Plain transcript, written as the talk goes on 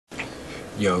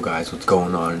Yo guys, what's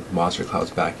going on? Monster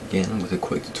Cloud's back again with a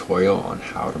quick tutorial on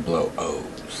how to blow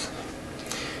O's.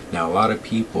 Now a lot of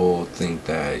people think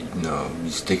that, you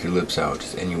stick your lips out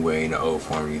just any way in the O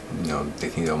form, they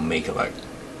think they'll make it like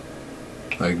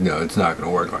no, it's not going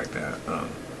to work like that.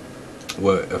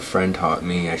 What a friend taught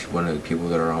me, actually one of the people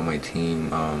that are on my team,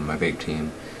 my vape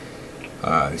team,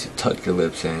 he said tuck your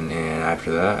lips in, and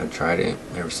after that I tried it.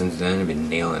 Ever since then I've been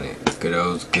nailing it. Good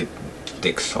O's, good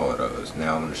thick solid O's.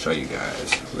 Now I'm going to show you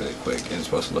guys really quick. It's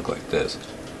supposed to look like this.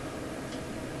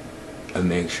 And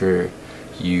make sure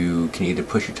you can either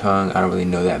push your tongue, I don't really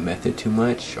know that method too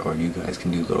much, or you guys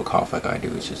can do a little cough like I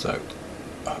do. It's just like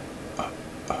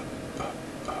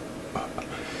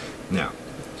Now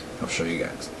I'll show you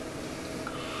guys.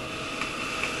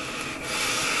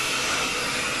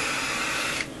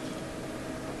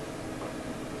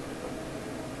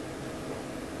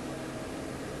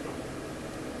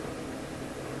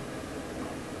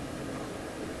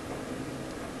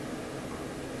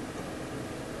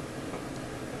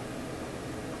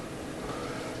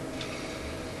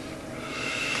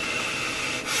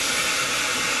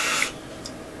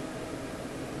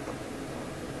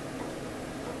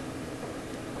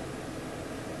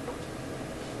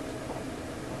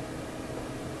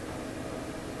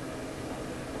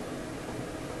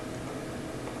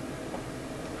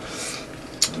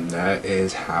 And that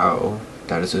is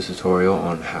a tutorial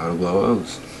on how to blow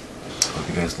O's. Hope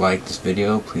you guys like this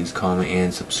video. Please comment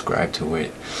and subscribe to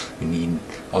it. We need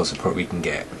all the support we can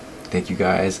get. Thank you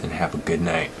guys and have a good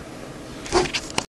night.